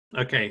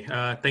Okay,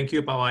 thank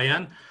you, Pak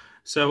Wayan.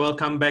 So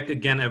welcome back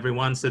again,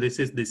 everyone. So this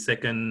is the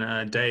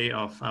second day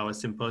of our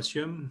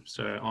symposium,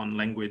 so on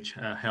language,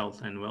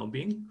 health, and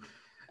well-being.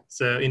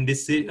 So in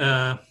this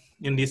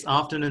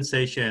afternoon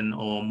session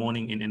or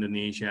morning in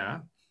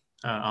Indonesia,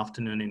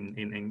 afternoon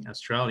in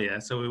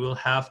Australia, so we will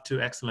have two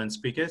excellent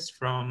speakers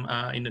from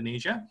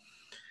Indonesia.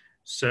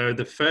 So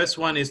the first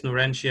one is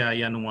Nurenzia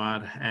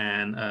Yannuar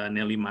and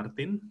Nelly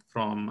Martin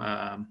from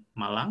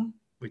Malang,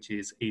 which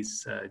is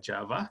East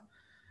Java.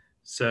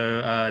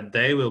 So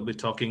they will be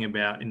talking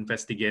about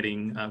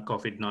investigating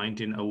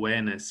COVID-19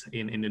 awareness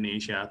in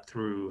Indonesia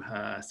through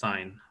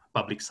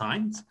public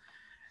science.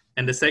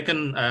 And the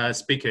second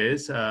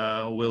speakers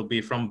will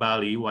be from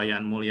Bali,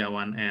 Wayan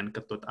Mulyawan and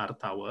Ketut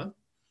Artawa.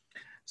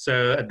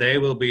 So they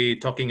will be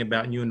talking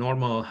about new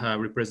normal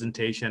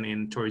representation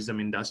in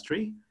tourism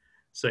industry.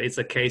 So it's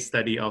a case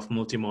study of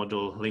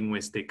multimodal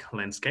linguistic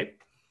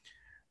landscape.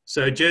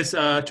 So just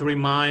to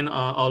remind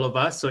all of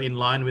us, so in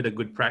line with a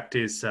good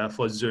practice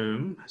for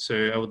Zoom,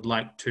 so I would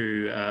like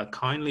to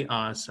kindly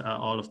ask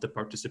all of the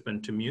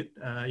participants to mute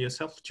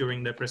yourself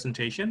during the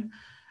presentation.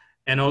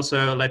 And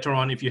also later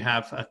on, if you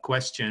have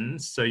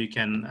questions, so you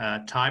can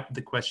type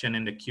the question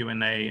in the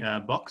Q&A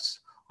box,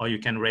 or you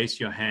can raise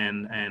your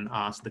hand and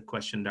ask the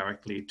question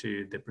directly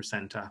to the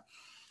presenter.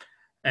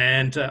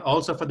 And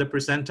also for the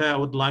presenter, I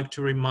would like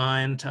to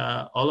remind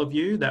all of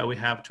you that we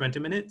have 20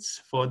 minutes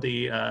for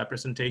the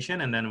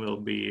presentation, and then we'll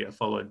be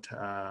followed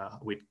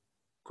with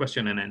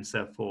question and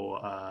answer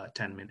for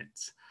 10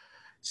 minutes.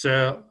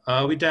 So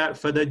without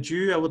further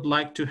ado, I would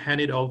like to hand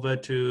it over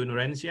to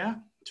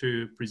Nurenzia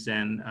to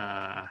present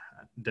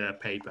the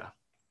paper.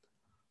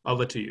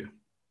 Over to you.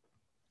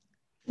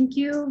 Thank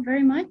you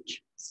very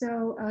much.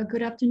 So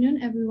good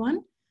afternoon,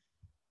 everyone.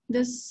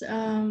 This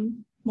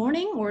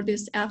morning or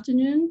this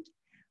afternoon,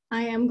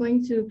 I am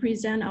going to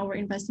present our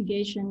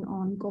investigation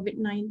on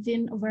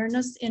COVID-19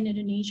 awareness in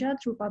Indonesia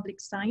through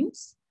public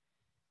science.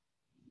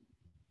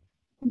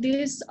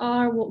 These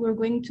are what we're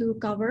going to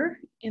cover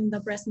in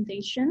the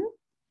presentation.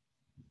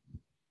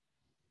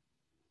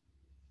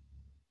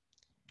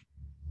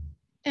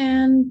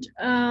 And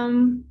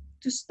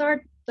to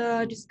start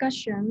the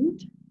discussion,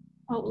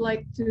 I would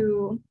like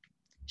to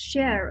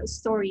share a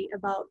story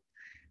about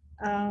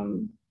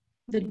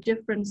the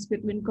difference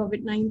between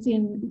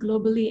COVID-19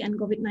 globally and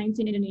COVID-19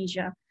 in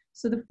Indonesia.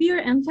 So the fear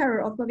and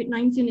terror of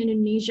COVID-19 in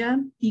Indonesia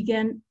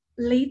began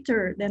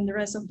later than the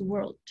rest of the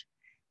world.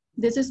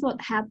 This is what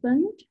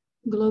happened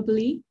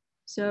globally.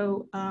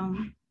 So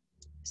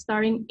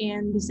starting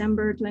in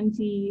December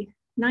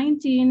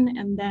 2019,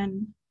 and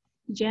then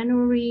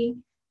January,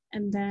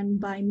 and then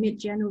by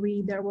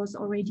mid-January, there was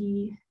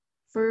already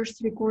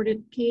first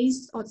recorded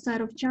case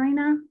outside of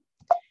China.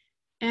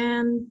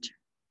 And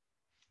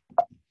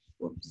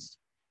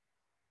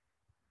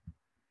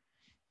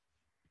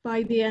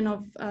by the end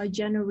of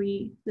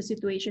January, the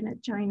situation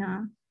at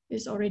China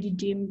is already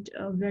deemed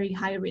a very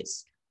high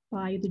risk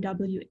by the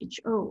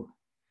WHO.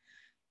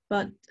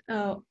 But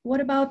what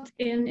about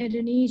in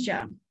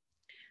Indonesia?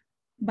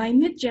 By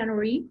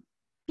mid-January,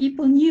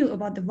 people knew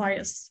about the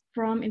virus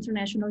from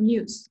international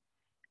news,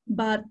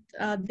 but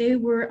they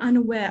were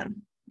unaware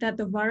that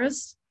the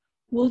virus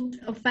would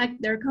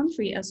affect their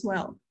country as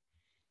well.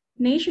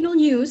 National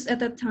news at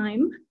that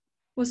time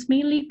was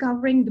mainly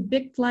covering the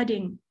big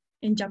flooding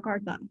in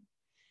Jakarta.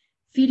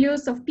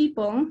 Videos of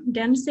people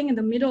dancing in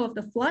the middle of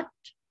the flood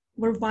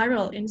were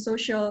viral in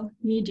social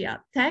media,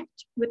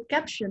 tagged with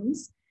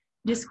captions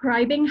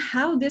describing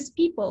how these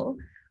people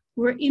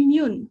were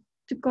immune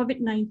to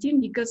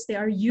COVID-19 because they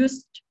are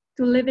used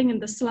to living in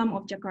the slum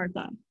of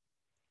Jakarta.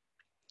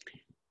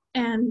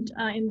 And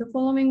in the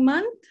following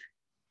month,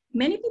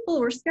 many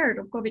people were scared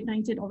of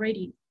COVID-19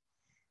 already.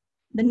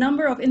 The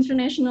number of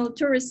international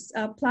tourists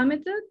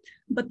plummeted,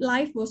 but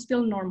life was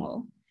still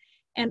normal.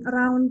 And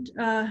around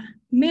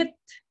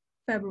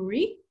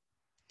mid-February,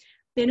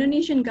 the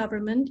Indonesian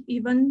government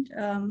even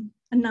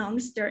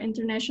announced their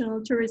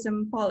international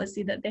tourism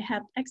policy that they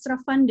had extra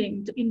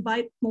funding to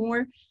invite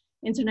more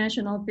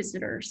international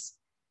visitors.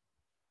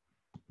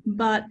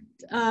 But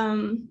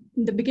in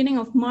the beginning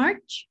of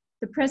March,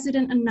 the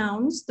president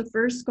announced the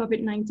first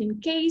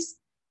COVID-19 case,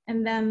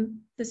 and then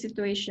the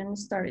situation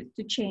started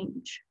to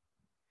change.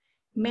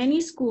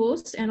 Many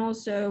schools and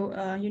also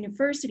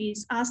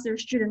universities asked their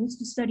students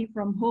to study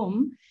from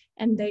home,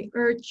 and they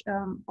urged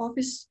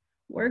office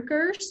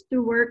workers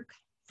to work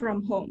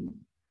from home.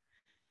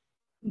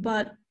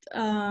 But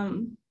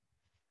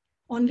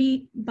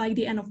only by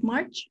the end of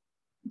March,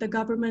 the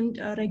government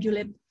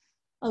regulated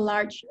a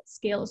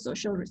large-scale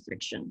social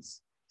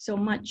restrictions, so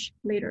much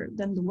later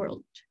than the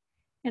world.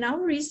 And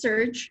our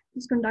research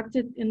is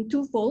conducted in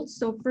twofold.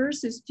 So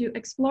first is to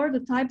explore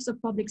the types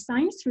of public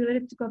science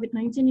related to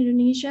COVID-19 in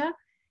Indonesia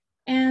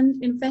and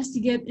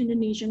investigate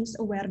Indonesians'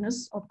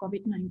 awareness of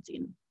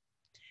COVID-19.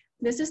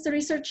 This is the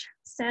research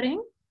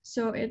setting.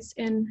 So it's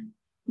in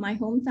my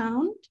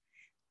hometown,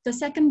 the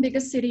second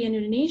biggest city in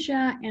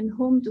Indonesia and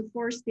home to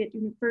 4 state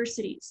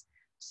universities.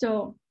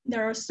 So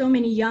there are so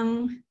many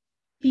young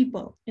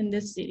people in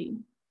this city.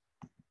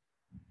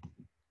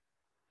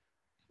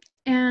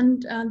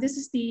 And this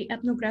is the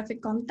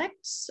ethnographic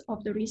context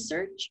of the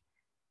research.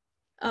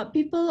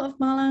 People of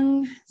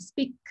Malang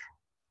speak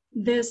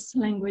these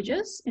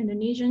languages: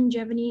 Indonesian,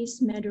 Javanese,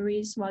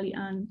 Madurese,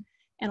 Walian,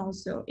 and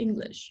also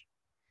English.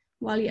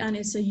 Walian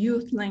is a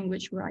youth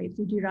language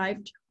variety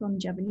derived from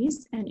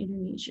Javanese and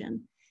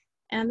Indonesian.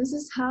 And this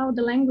is how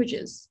the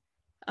languages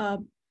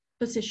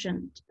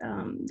positioned.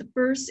 The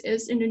first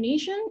is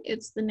Indonesian.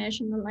 It's the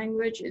national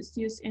language. It's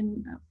used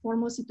in a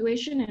formal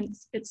situation and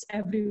it's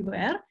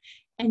everywhere.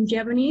 And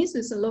Javanese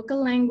is a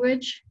local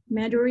language.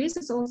 Madurese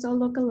is also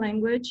a local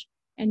language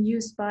and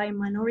used by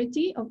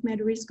minority of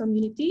Madurese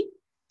community.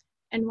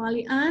 And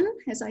Walian,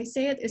 as I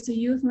said, is a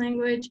youth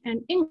language,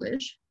 and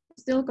English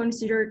is still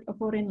considered a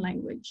foreign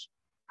language,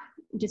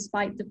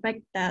 despite the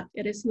fact that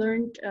it is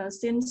learned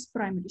since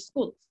primary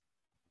school.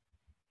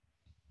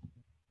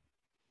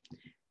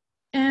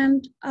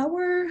 And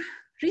our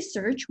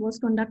research was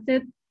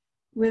conducted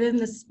within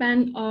the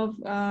span of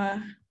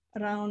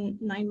around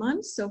 9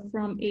 months. So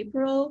from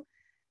April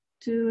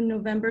to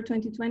November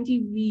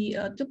 2020, we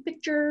took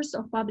pictures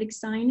of public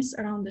signs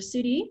around the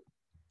city.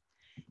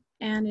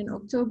 And in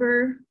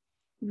October,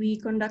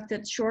 we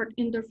conducted short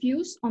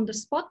interviews on the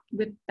spot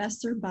with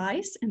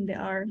passerbys, and they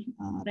are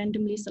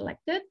randomly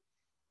selected.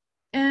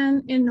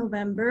 And in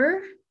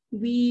November,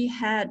 we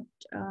had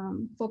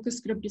focus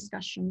group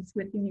discussions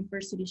with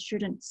university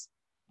students.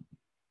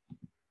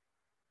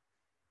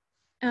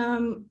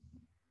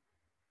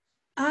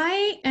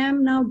 I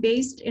am now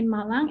based in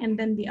Malang, and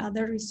then the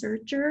other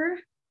researcher,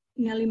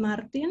 Nelly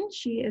Martin,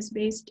 she is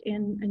based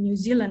in New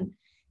Zealand.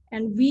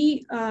 And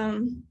we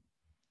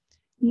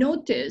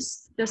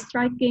noticed the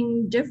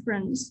striking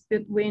difference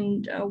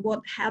between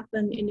what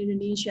happened in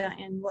Indonesia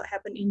and what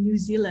happened in New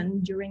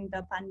Zealand during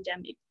the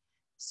pandemic.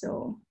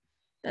 So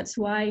that's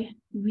why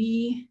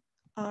we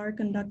are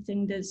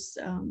conducting this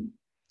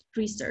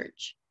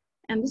research.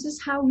 And this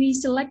is how we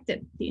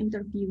selected the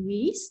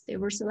interviewees. They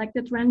were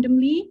selected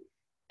randomly,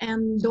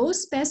 and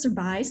those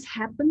passerbys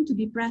happened to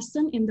be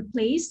present in the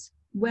place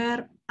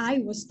where I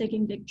was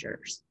taking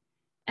pictures.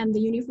 And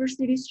the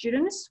university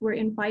students were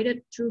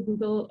invited through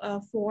Google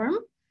form.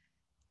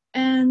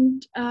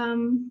 And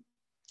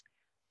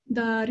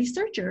the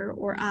researcher,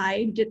 or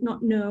I, did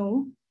not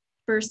know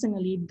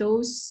personally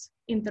those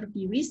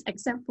interviewees,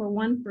 except for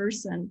one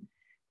person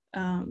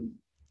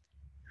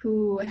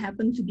who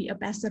happened to be a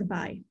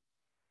passerby.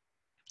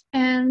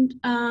 And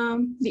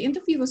the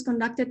interview was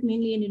conducted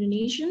mainly in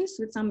Indonesian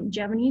with some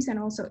Javanese and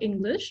also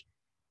English.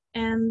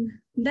 And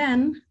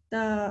then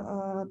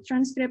the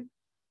transcript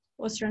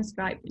was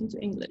transcribed into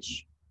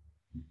English.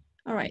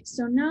 All right,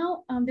 so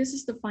now this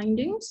is the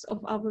findings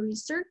of our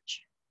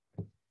research.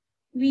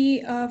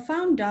 We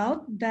found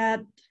out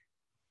that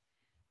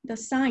the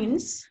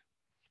signs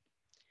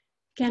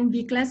can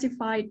be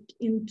classified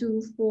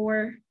into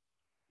 4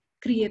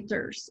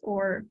 creators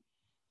or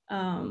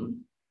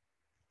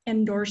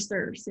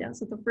endorsers. Yeah,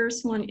 so the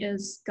first one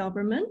is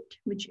government,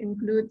 which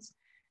includes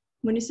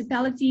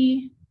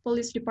municipality,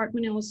 police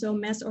department, and also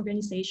mass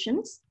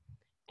organizations,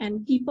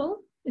 and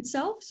people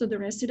itself, so the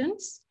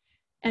residents,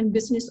 and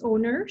business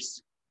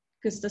owners,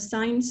 because the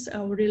signs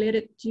were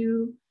related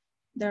to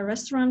the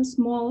restaurants,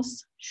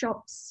 malls,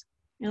 shops,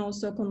 and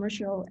also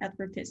commercial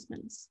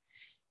advertisements.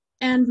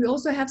 And we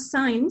also have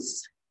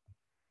signs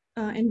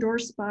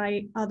endorsed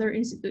by other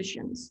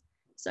institutions,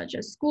 such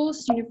as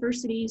schools,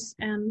 universities,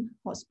 and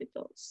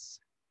hospitals.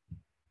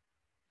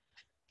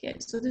 Okay,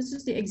 so this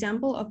is the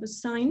example of a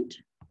sign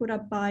put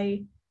up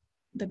by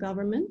the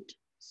government.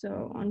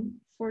 So on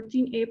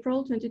 14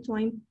 April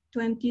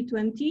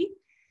 2020,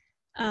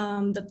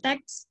 the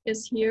text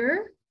is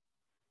here.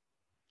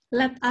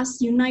 Let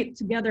us unite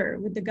together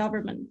with the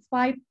government,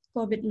 fight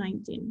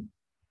COVID-19.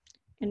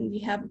 And we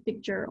have a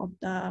picture of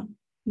the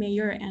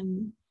mayor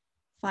and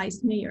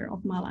vice mayor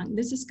of Malang.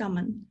 This is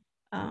common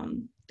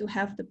to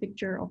have the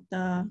picture of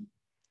the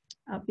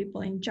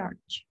people in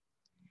charge.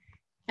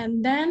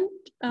 And then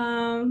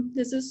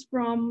this is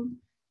from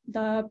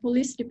the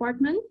police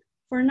department.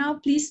 For now,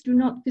 please do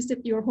not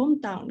visit your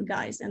hometown,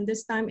 guys. And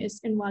this time is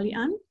in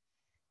Walian.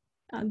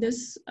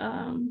 This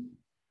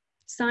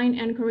sign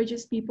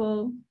encourages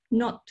people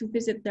not to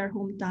visit their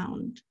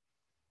hometown,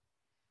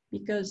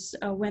 because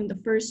when the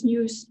first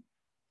news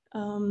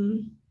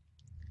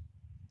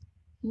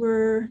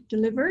were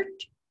delivered,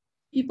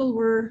 people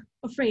were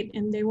afraid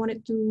and they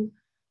wanted to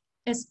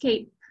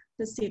escape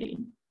the city.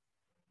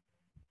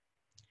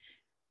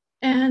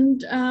 And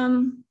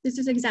this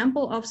is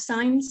example of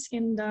signs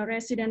in the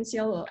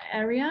residential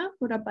area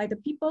put up by the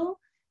people.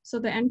 So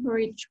they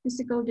encourage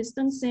physical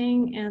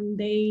distancing, and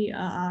they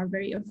are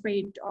very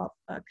afraid of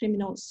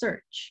criminal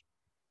search.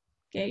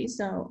 Okay,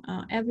 so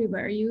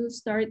everywhere you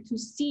start to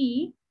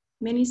see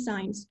many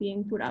signs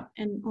being put up.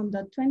 And on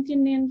the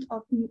 29th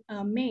of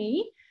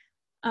May,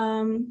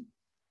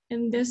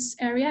 in this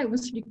area, it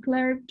was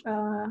declared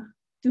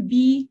to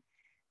be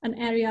an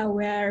area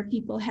where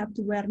people have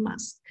to wear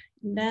masks.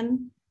 And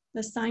then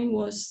the sign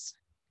was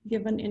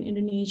given in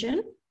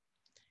Indonesian.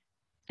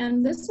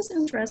 And this is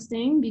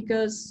interesting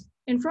because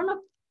in front of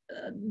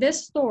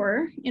this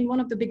store in one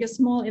of the biggest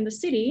mall in the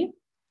city,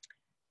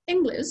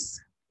 English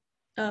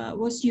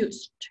was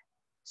used.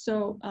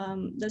 So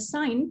the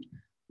sign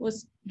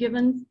was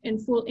given in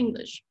full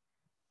English.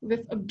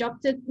 We've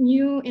adopted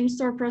new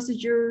in-store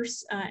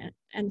procedures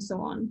and so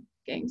on.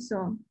 Okay,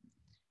 so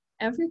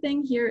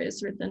everything here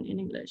is written in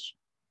English.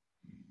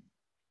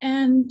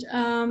 And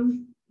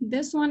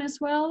this one as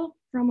well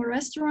from a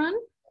restaurant.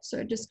 So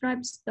it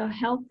describes the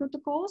health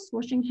protocols,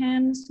 washing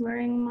hands,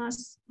 wearing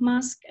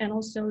mask, and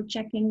also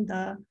checking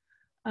the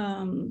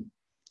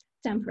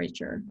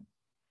temperature.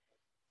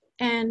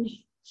 And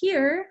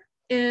here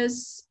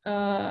is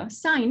a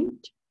sign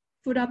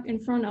put up in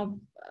front of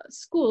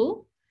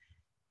school,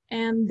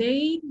 and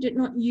they did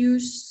not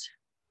use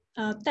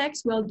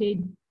text. Well, they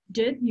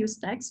did use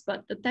text,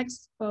 but the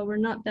texts were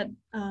not that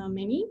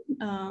many.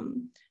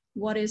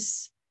 What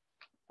is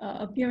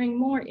appearing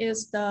more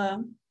is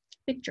the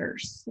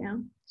pictures, yeah.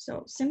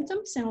 So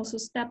symptoms and also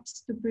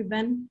steps to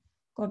prevent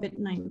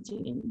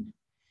COVID-19.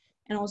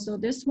 And also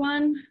this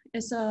one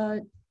is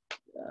a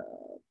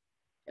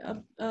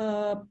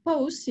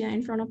post, yeah,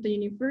 in front of the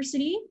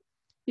university.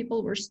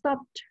 People were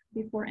stopped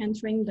before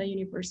entering the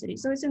university.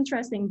 So it's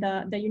interesting,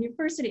 the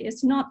university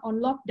is not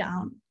on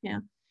lockdown,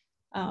 yeah,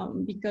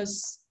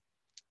 because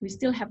we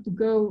still have to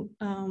go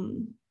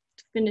to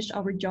finish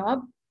our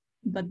job.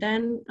 But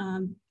then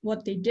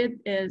what they did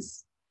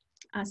is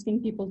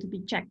asking people to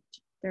be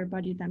checked their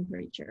body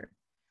temperature.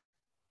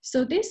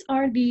 So these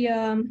are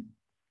the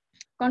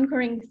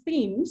concurring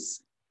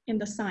themes in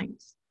the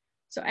signs.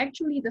 So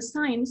actually the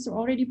signs are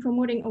already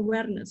promoting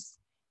awareness,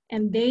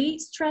 and they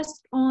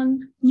stressed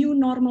on new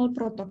normal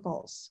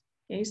protocols.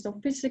 Okay, so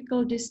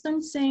physical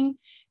distancing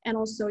and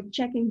also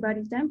checking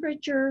body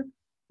temperature,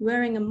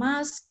 wearing a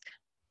mask,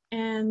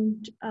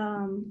 and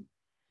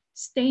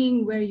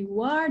staying where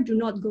you are, do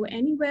not go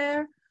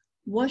anywhere,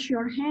 wash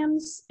your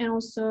hands, and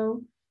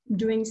also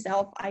doing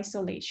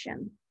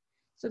self-isolation.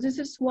 So this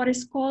is what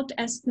is called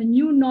as the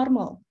new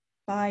normal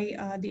by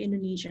the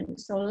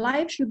Indonesians. So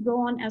life should go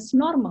on as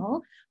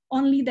normal,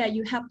 only that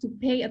you have to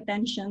pay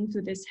attention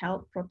to these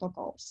health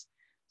protocols.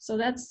 So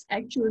that's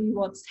actually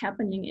what's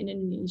happening in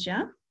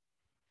Indonesia.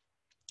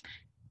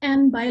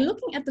 And by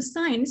looking at the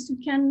signs, you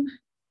can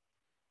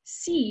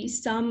see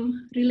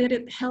some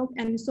related health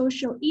and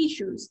social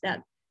issues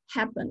that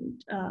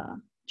happened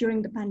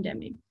during the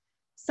pandemic.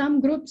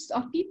 Some groups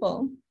of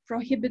people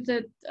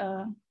prohibited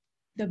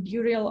the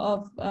burial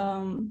of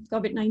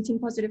COVID-19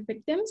 positive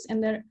victims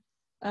in their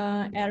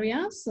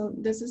area. So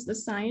this is the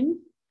sign,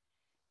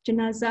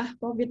 Jenazah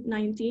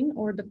COVID-19,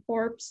 or the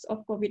corpse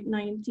of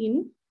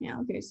COVID-19. Yeah,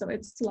 okay, so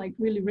it's like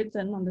really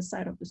written on the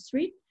side of the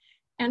street,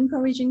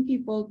 encouraging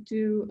people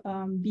to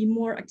be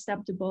more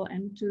acceptable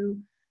and to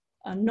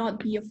not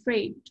be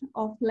afraid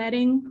of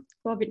letting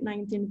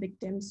COVID-19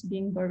 victims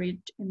being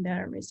buried in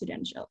their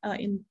residential,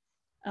 in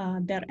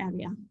their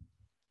area.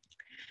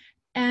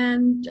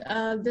 And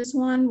this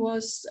one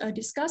was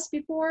discussed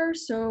before.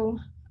 So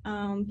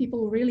people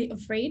were really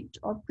afraid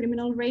of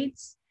criminal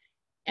rates,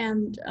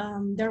 and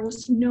there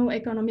was no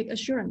economic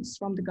assurance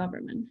from the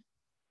government.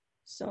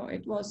 So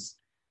it was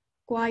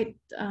quite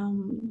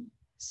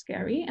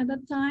scary at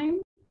that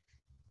time.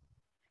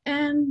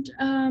 And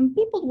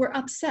people were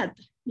upset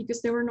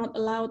because they were not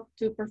allowed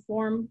to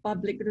perform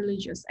public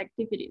religious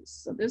activities.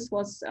 So this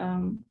was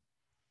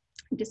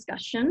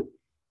discussion,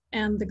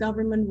 and the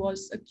government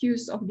was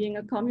accused of being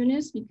a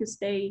communist because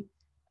they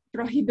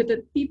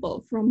prohibited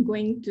people from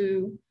going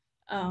to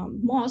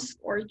mosques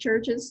or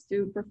churches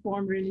to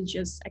perform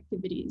religious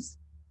activities.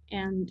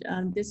 And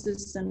this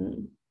is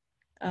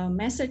a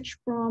message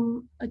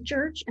from a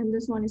church, and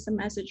this one is a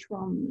message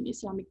from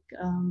Islamic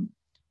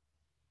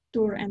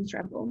Tour and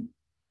Travel.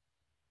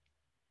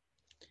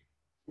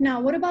 Now,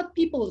 what about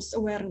people's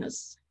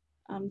awareness?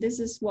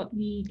 This is what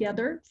we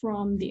gathered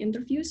from the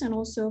interviews and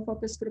also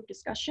focus group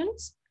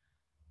discussions.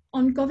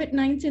 On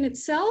COVID-19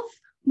 itself,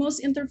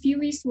 most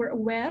interviewees were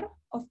aware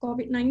of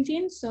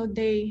COVID-19, so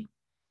they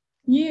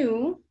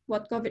knew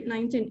what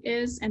COVID-19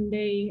 is, and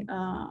they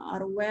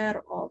are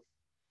aware of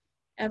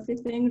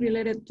everything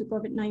related to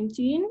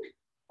COVID-19.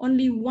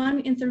 Only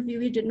one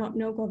interviewee did not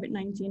know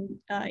COVID-19.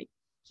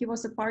 He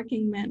was a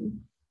parking man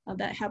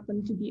that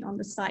happened to be on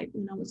the site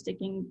when I was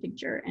taking a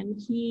picture, and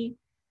he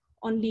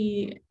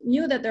only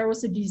knew that there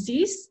was a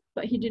disease,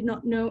 but he did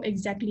not know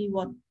exactly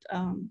what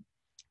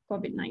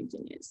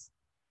COVID-19 is.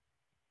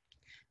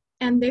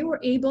 And they were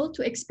able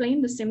to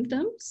explain the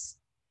symptoms.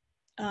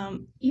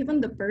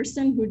 Even the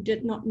person who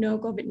did not know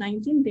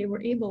COVID-19, they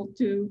were able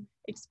to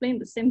explain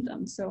the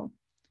symptoms. So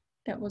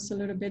that was a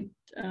little bit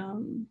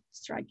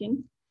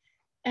striking.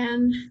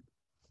 And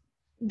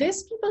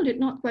these people did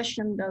not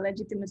question the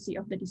legitimacy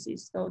of the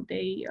disease. So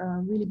they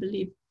really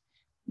believe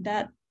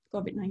that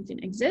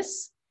COVID-19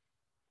 exists.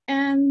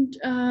 And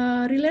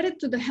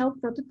related to the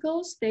health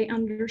protocols, they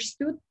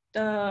understood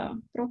the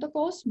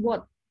protocols,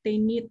 what they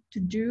need to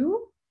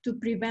do to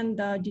prevent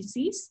the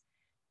disease.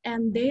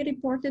 And they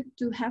reported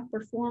to have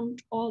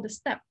performed all the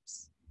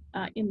steps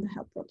in the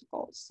health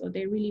protocols. So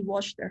they really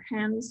wash their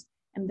hands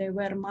and they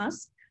wear a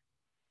mask.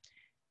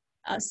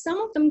 Some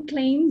of them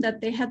claim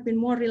that they had been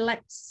more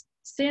relaxed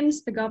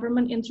since the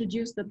government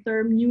introduced the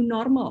term new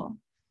normal.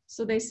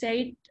 So they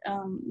said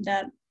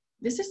that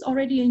this is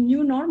already a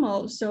new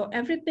normal, so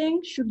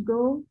everything should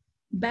go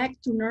back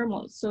to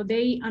normal. So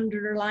they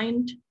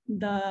underlined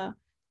the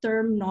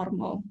term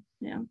normal.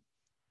 Yeah.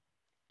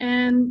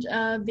 And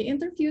the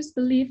interviews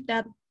believe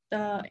that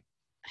the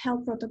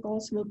health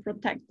protocols will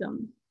protect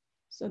them.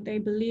 So they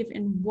believe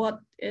in what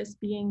is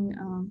being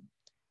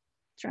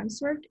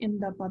transferred in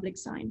the public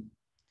sign.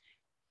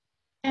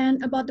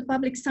 And about the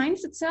public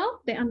signs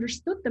itself, they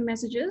understood the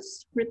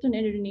messages written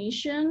in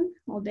Indonesian,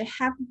 or they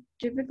have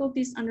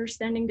difficulties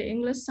understanding the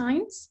English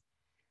signs.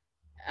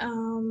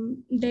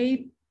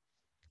 They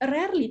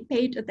rarely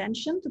paid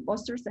attention to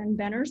posters and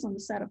banners on the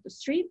side of the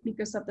street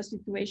because of the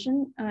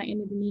situation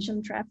in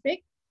Indonesian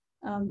traffic.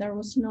 There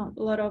was not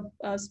a lot of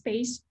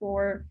space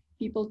for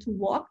people to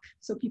walk.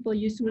 So people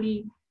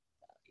usually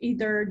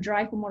either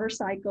drive a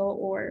motorcycle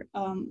or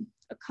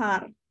a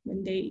car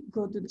when they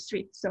go to the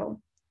street.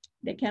 So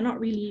they cannot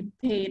really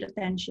pay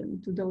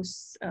attention to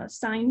those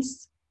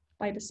signs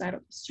by the side of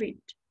the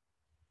street.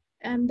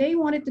 And they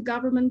wanted the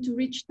government to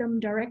reach them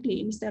directly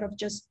instead of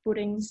just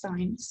putting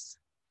signs.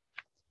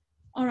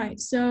 All right,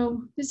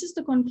 so this is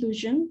the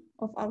conclusion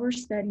of our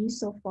study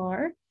so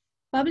far.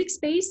 Public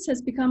space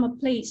has become a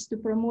place to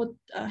promote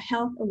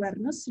health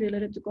awareness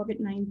related to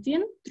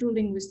COVID-19 through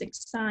linguistic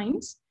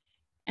signs,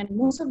 and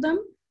most of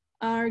them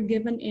are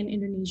given in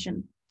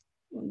Indonesian,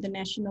 the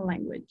national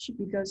language,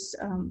 because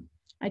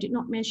I did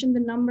not mention the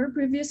number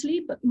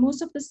previously, but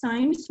most of the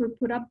signs were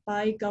put up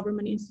by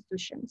government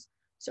institutions.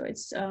 So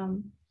it's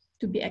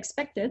to be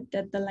expected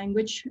that the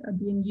language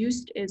being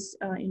used is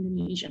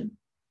Indonesian.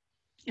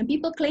 And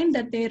people claim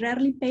that they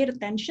rarely paid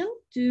attention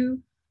to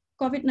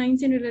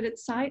COVID-19 related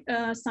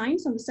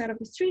signs on the side of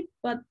the street,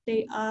 but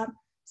they are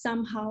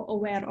somehow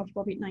aware of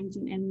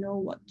COVID-19 and know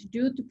what to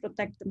do to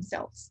protect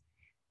themselves.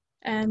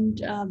 And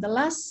the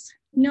last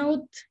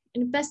note,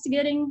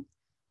 investigating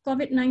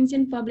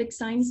COVID-19 public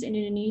signs in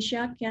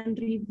Indonesia can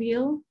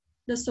reveal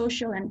the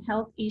social and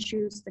health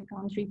issues the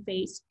country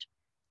faced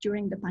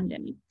during the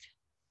pandemic.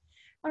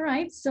 All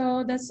right,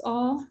 so that's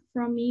all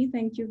from me.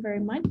 Thank you very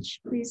much.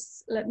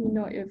 Please let me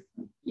know if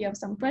you have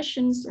some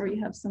questions or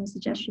you have some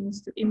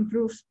suggestions to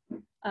improve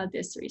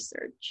this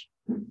research.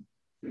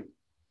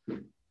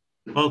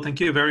 Well,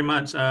 thank you very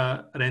much,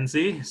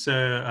 Renzi.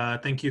 So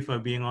thank you for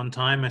being on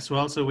time as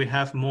well. So we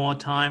have more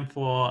time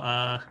for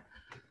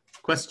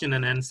question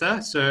and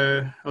answer.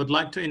 So I would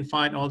like to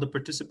invite all the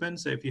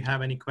participants. So if you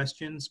have any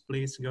questions,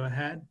 please go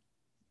ahead.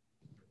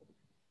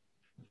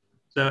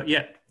 So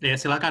yeah,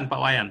 silakan Pak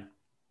Wayan.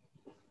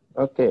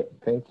 Okay,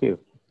 thank you.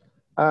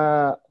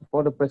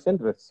 For the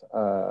presenters,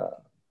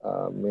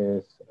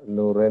 Ms.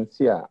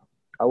 Nurenzia,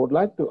 I would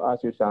like to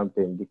ask you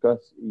something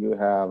because you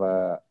have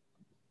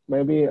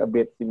maybe a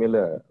bit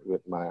similar with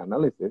my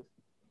analysis.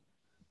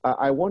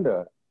 I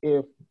wonder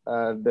if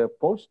the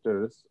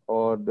posters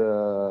or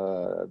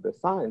the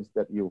signs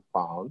that you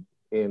found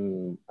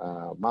in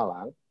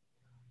Malang,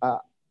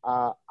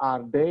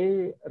 are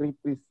they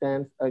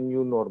represent a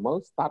new normal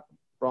start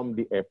from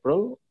the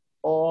April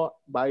or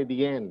by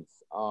the end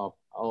of,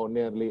 or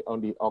nearly on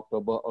the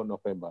October or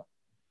November?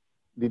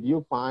 Did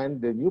you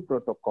find the new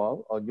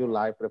protocol or new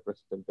live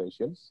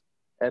representations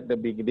at the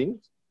beginning,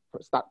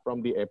 start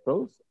from the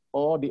Aprils,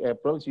 or the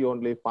Aprils you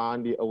only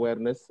found the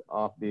awareness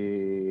of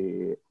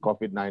the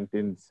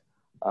COVID-19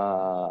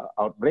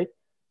 outbreak,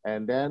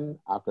 and then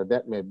after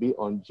that maybe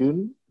on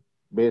June,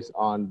 based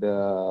on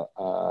the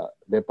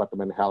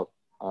Department Health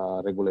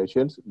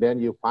regulations, then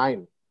you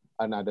find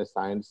another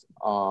signs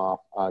of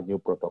a new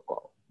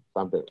protocol,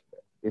 something like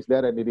that. Is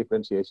there any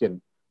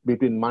differentiation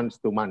between months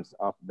to months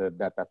of the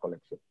data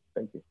collection?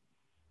 Thank you.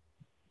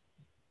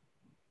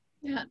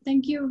 Yeah,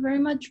 thank you very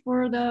much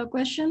for the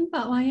question,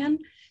 Pak Wayan.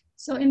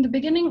 So in the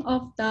beginning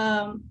of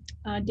the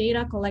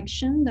data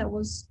collection, that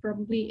was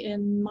probably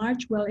in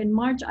March. Well, in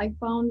March, I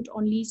found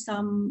only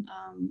some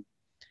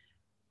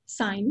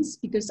signs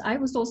because I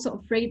was also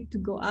afraid to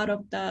go out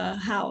of the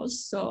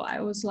house. So I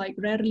was like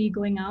rarely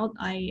going out.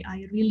 I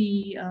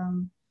really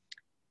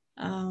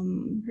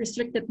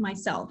restricted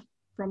myself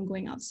from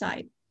going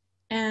outside.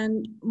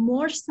 And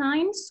more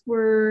signs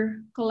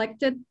were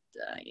collected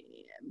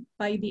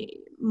by the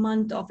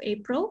month of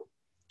April.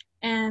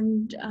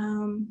 And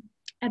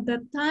at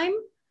that time,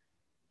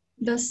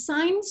 the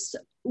signs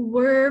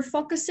were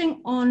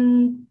focusing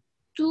on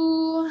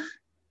two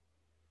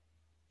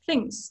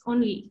things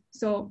only.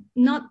 So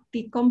not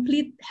the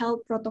complete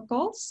health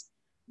protocols,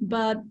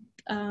 but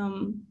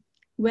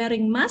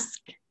wearing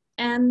mask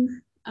and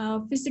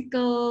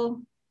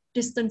physical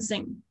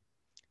distancing.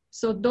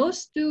 So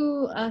those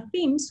two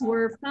themes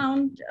were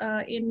found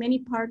in many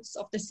parts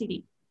of the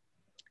city.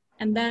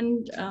 And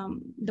then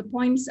the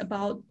points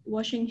about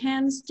washing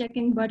hands,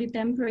 checking body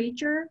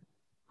temperature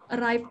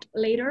arrived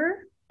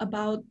later,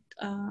 about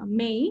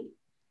May.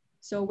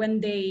 So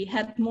when they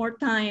had more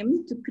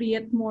time to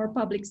create more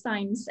public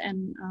signs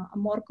and a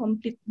more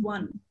complete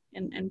one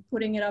and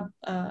putting it up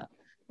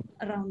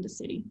around the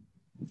city.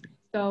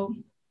 So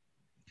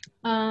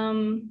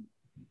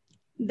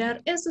there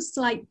is a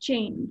slight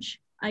change,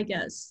 I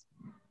guess.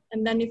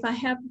 And then if I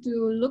have to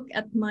look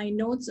at my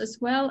notes as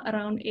well,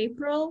 around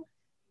April,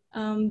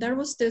 there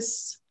was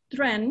this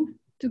trend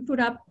to put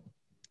up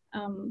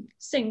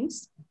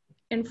sinks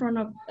in front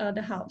of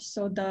the house.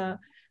 So the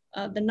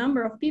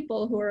number of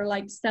people who are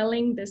like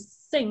selling the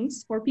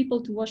sinks for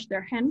people to wash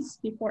their hands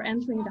before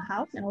entering the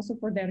house, and also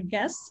for their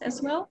guests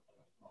as well,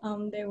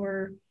 they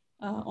were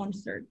on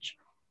surge.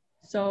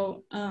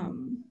 So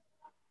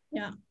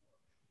yeah,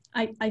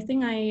 I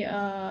think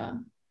I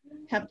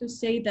have to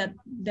say that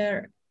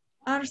there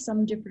are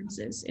some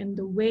differences in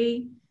the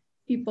way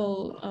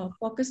people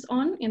focus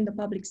on in the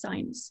public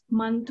science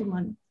month to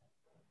month.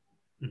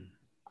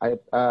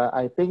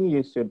 I think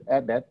you should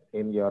add that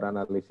in your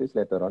analysis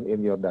later on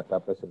in your data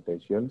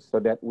presentation, so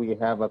that we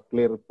have a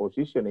clear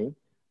positioning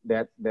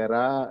that there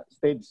are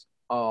stages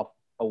of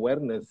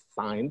awareness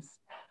signs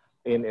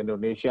in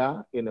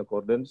Indonesia in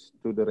accordance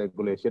to the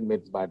regulation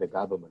made by the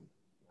government.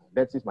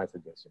 That is my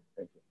suggestion.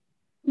 Thank you.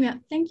 Yeah,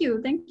 thank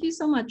you. Thank you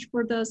so much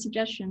for the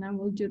suggestion. I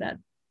will do that.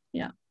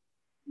 Yeah.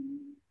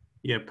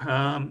 Yep.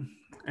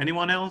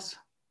 Anyone else?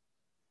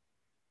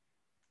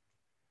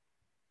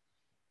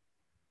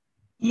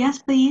 Yes,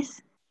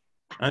 please.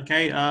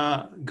 Okay,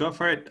 go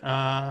for it,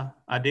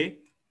 Ade.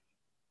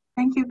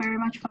 Thank you very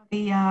much for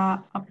the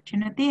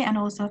opportunity, and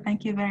also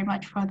thank you very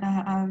much for the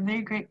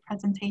very great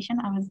presentation.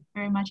 I was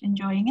very much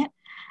enjoying it.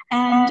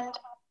 And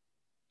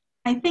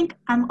I think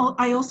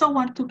I also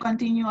want to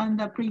continue on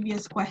the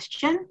previous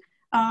question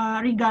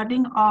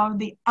regarding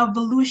the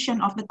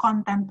evolution of the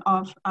content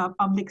of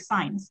public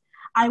science.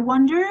 I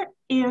wonder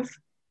if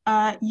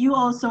you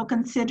also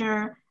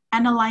consider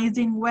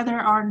analyzing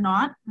whether or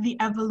not the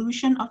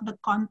evolution of the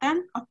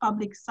content of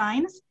public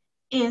science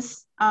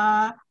is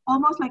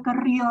almost like a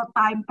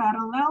real-time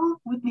parallel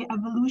with the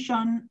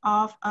evolution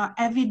of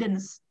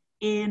evidence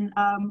in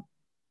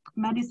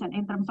medicine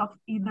in terms of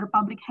either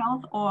public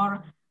health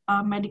or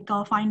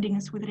medical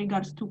findings with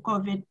regards to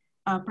COVID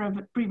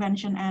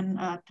prevention and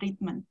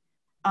treatment.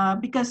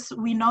 Because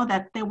we know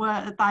that there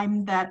were a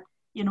time that,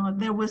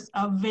 there was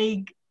a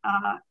vague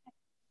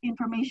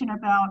information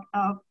about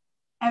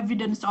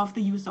evidence of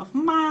the use of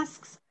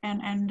masks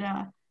and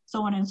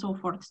so on and so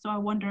forth. So I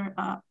wonder,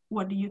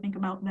 what do you think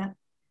about that?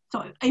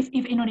 So if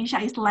Indonesia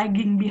is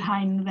lagging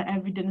behind the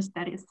evidence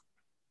that is,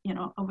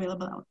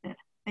 available out there.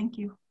 Thank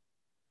you.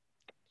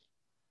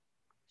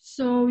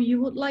 So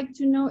you would like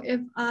to know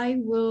if I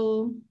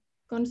will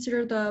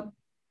consider the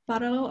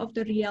parallel of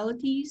the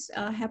realities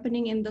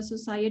happening in the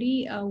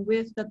society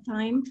with the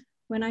time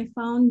when I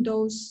found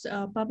those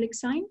public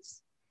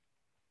signs?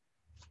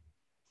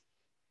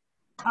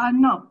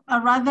 No,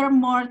 rather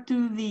more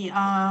to the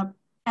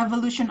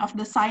evolution of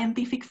the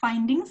scientific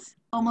findings,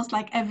 almost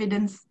like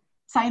evidence,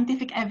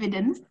 scientific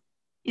evidence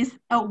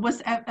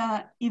was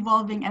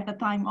evolving at the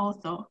time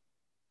also.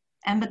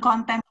 And the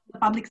content of the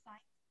public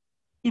science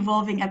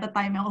evolving at the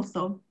time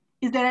also.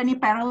 Is there any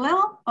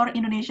parallel, or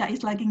Indonesia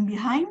is lagging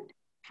behind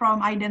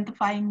from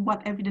identifying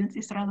what evidence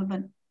is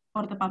relevant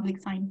for the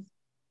public science?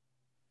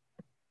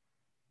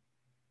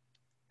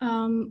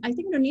 I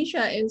think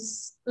Indonesia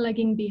is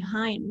lagging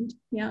behind.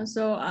 Yeah,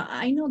 so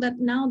I know that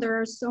now there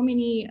are so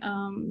many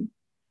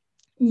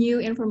new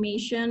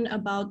information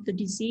about the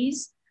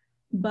disease,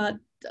 but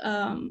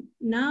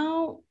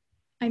now,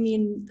 I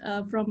mean,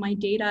 from my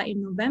data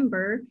in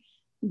November,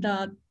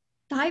 the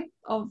type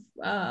of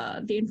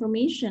the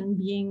information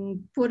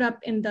being put up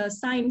in the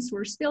science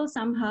were still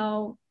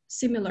somehow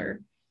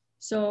similar.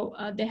 So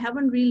they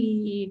haven't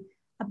really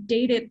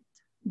updated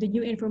the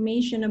new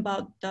information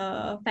about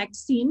the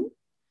vaccine,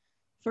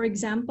 for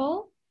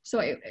example. So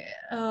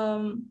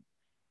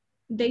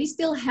they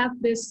still have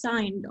this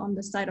sign on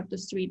the side of the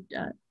street,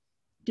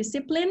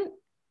 discipline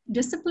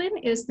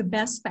is the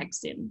best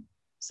vaccine.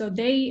 So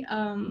they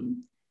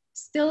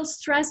still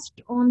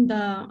stressed on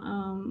the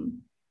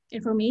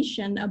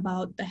information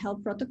about the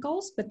health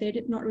protocols, but they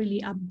did not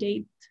really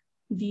update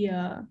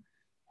the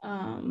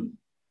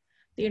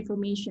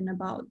information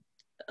about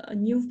a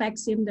new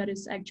vaccine that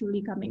is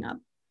actually coming up.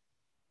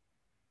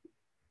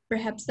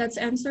 Perhaps that's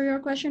answer your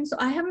question. So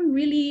I haven't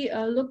really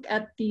looked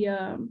at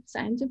the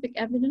scientific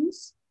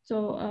evidence.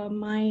 So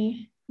my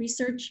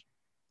research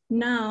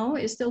now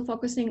is still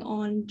focusing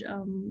on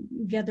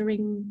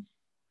gathering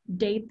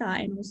data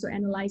and also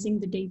analyzing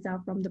the data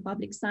from the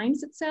public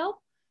science itself.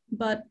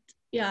 But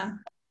yeah,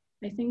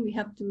 I think we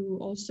have to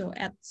also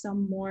add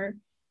some more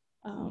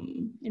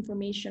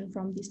information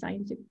from the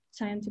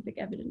scientific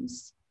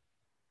evidence.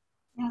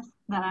 Yes,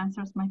 that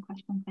answers my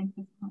question. Thank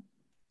you so much.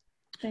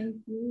 Thank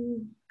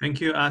you.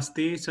 Thank you,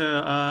 Asti. So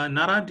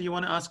Nara, do you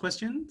want to ask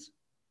questions?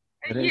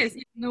 Yes,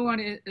 if no one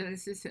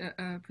is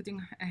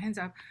putting hands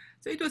up.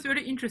 So it was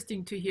very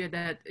interesting to hear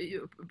that.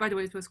 By the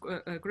way, it was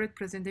a great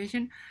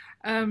presentation.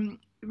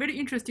 Very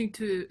interesting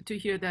to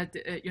hear that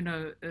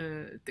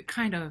the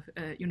kind of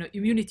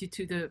immunity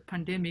to the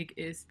pandemic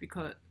is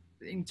because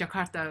in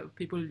Jakarta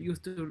people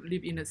used to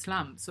live in a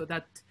slum. So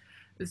that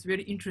is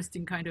very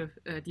interesting kind of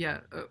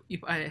idea.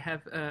 If I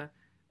have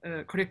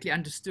correctly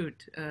understood.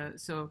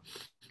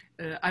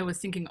 I was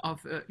thinking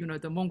of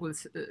the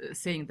Mongols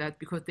saying that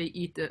because they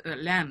eat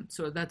lamb,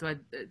 so that's why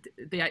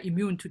they are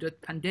immune to the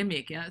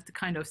pandemic. Yeah, the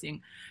kind of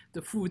thing,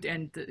 the food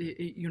and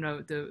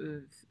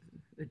the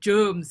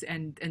germs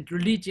and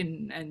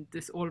religion, and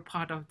this all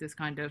part of this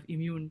kind of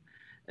immune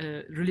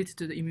related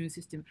to the immune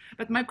system.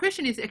 But my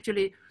question is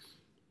actually,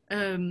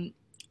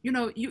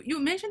 you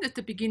mentioned at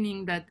the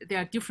beginning that they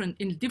are different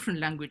in different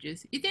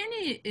languages. Is there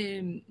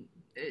any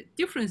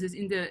differences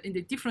in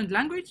the different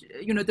language?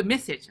 The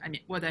message. I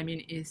mean, what I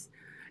mean is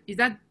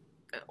that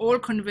all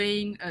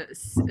conveying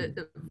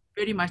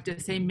very much the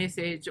same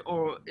message,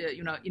 or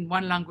in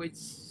one language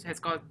has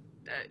got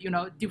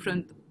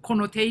different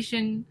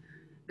connotation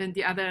than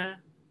the other,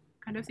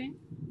 kind of thing?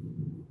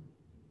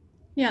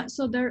 Yeah,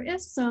 so there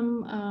is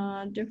some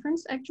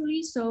difference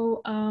actually.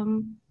 So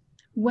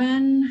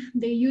when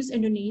they use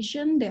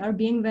Indonesian, they are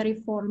being very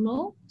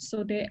formal.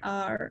 So they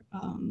are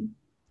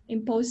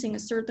imposing a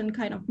certain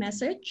kind of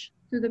message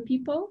to the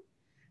people.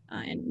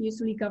 And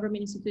usually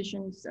government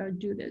institutions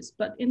do this.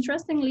 But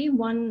interestingly,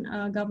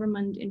 one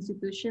government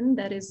institution,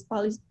 that is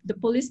the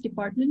police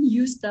department,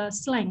 used the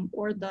slang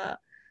or the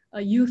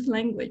youth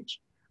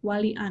language,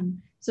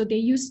 walian. So they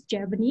use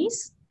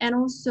Javanese, and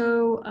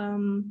also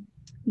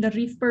the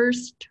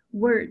reversed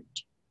word.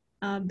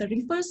 The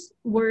reverse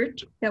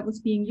word that was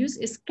being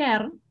used is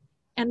care,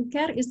 and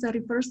care is a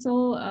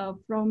reversal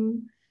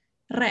from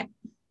rek.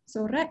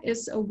 So rek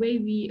is a way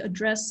we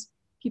address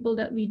people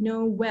that we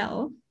know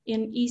well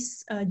in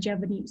East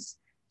Javanese.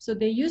 So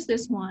they use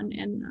this one,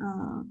 and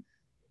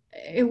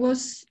it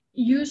was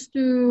used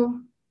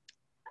to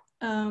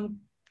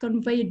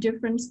convey a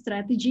different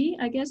strategy,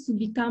 I guess, to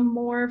become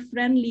more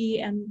friendly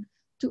and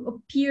to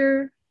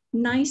appear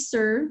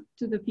nicer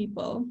to the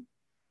people.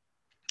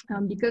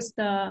 Because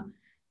the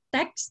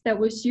text that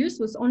was used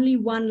was only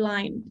one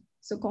line.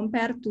 So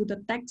compared to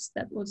the text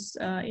that was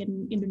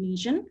in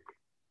Indonesian,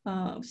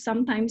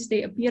 sometimes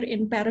they appear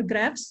in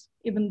paragraphs,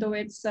 even though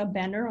it's a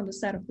banner on the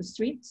side of the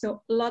street.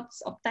 So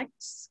lots of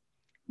text.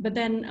 But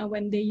then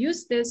when they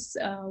use this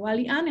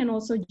walian and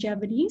also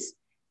Javanese,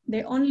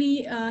 they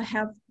only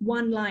have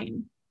one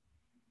line.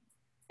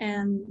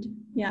 And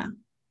yeah,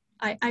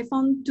 I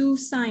found two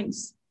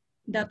signs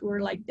that were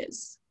like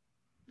this.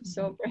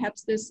 So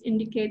perhaps this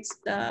indicates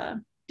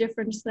the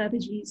different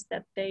strategies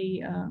that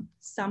they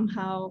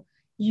somehow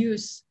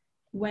use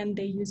when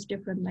they use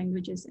different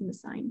languages in the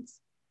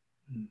signs.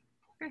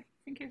 Okay,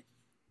 thank you.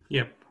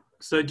 Yep.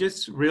 So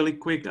just really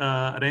quick,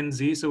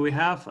 Renzi, so we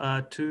have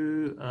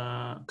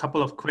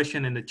couple of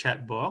questions in the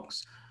chat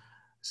box.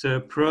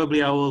 So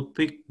probably I will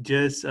pick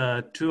just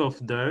two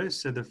of those.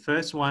 So the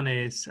first one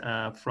is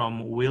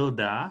from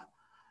Wilda.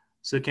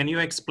 So can you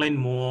explain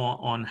more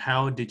on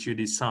how did you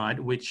decide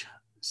which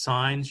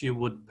signs you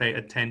would pay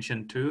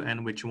attention to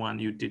and which one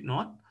you did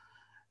not?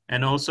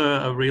 And also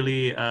a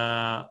really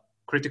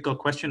critical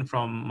question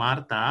from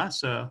Marta.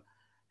 So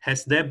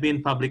has there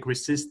been public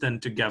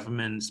resistance to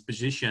government's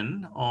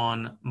position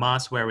on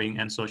mask wearing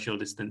and social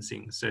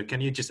distancing? So can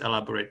you just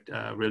elaborate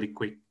really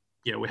quick?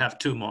 Yeah, we have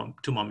two more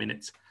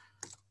minutes.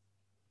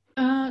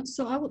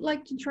 So I would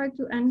like to try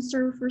to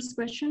answer first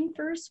question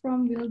first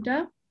from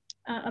Wilda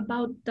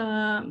about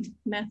the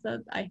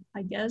method,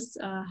 I guess,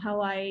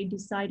 how I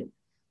decided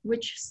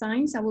which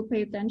signs I will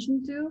pay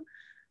attention to.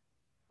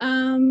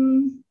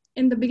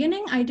 In the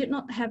beginning, I did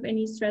not have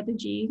any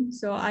strategy.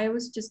 So I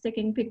was just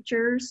taking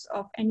pictures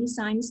of any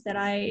signs that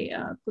I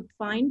could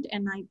find,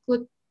 and I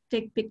could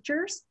take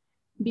pictures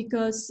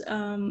because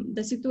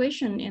the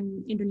situation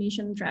in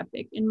Indonesian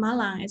traffic, in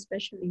Malang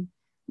especially,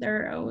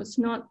 there was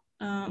not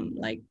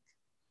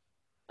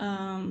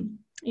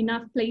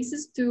enough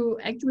places to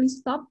actually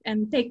stop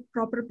and take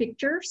proper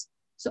pictures.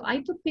 So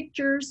I took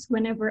pictures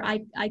whenever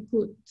I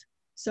could.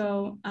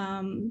 So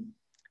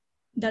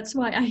that's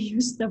why I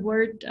used the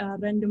word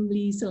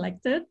randomly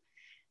selected.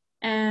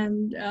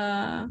 And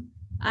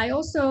I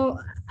also,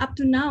 up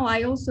to now,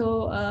 I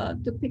also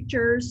took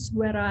pictures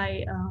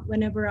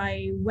whenever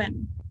I went.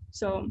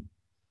 So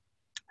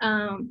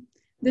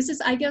this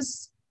is, I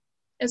guess,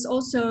 is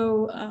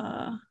also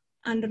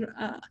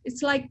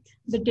it's like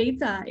the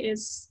data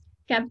is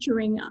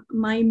capturing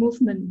my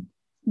movement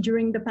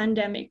during the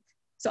pandemic.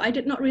 So I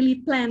did not really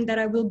plan that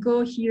I will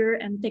go here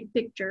and take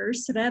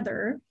pictures.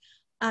 Rather,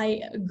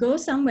 I go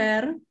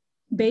somewhere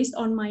based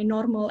on my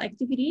normal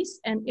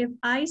activities. And if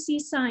I see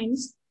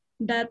signs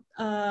that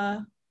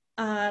are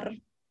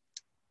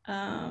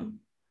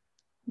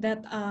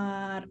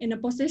in a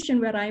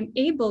position where I'm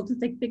able to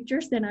take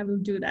pictures, then I will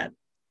do that.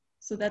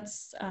 So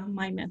that's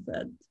my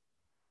method.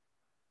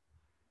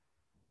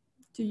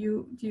 Do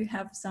you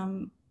have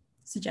some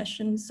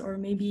suggestions or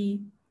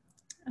maybe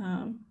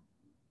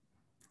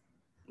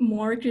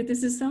more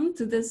criticism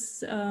to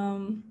this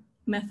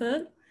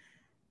method?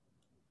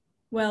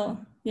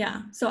 Well,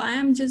 yeah, so I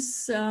am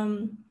just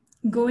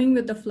going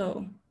with the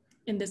flow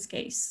in this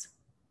case.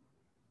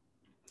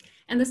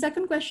 And the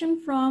second question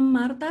from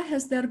Marta,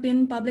 has there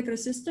been public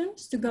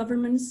resistance to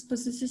government's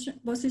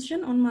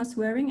position on mask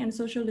wearing and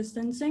social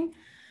distancing?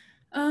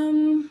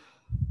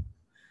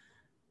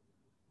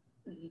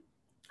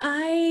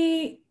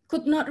 I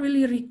could not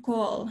really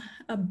recall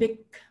a big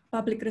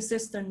public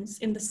resistance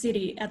in the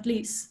city, at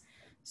least.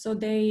 So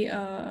they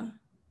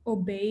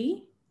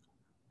obey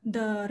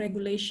the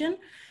regulation.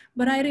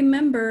 But I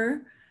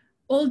remember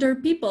older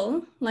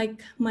people,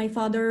 like my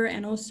father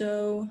and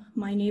also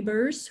my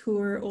neighbors who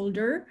were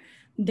older,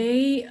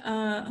 they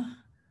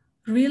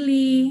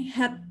really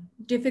had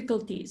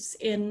difficulties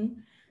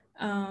in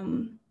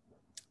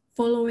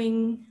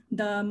following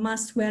the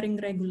mask wearing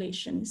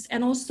regulations,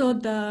 and also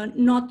the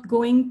not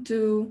going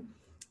to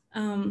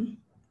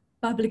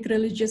public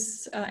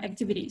religious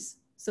activities.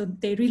 So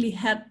they really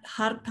had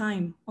hard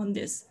time on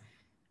this.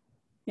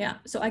 Yeah,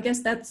 so I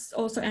guess that's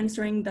also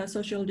answering the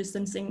social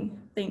distancing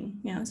thing.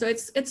 Yeah, so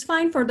it's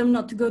fine for them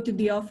not to go to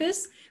the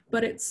office,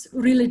 but it's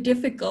really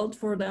difficult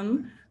for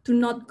them to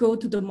not go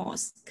to the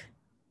mosque,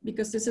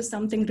 because this is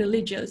something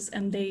religious,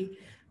 and they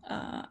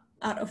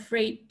are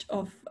afraid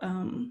of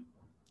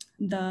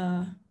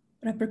the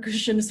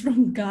repercussions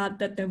from God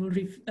that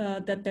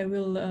they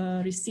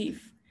will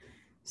receive.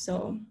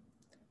 So,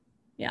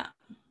 yeah.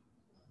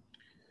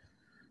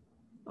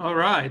 All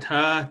right,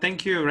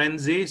 thank you,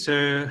 Renzi.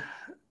 So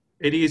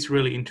it is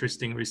really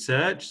interesting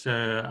research.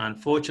 So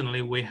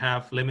unfortunately, we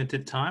have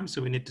limited time,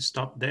 so we need to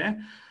stop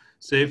there.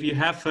 So if you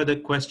have further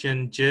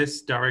questions,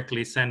 just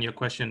directly send your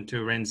question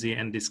to Renzi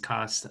and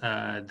discuss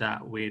that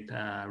with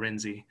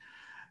Renzi.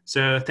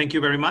 So thank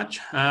you very much.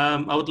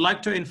 I would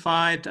like to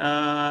invite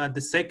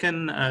the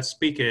second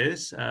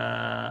speakers,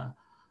 Wayan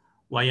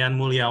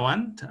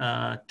Mulyawan,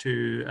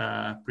 to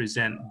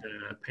present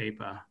the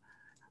paper.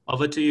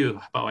 Over to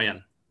you, Pak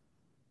Wayan.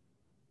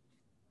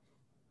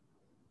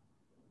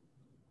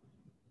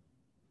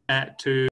 To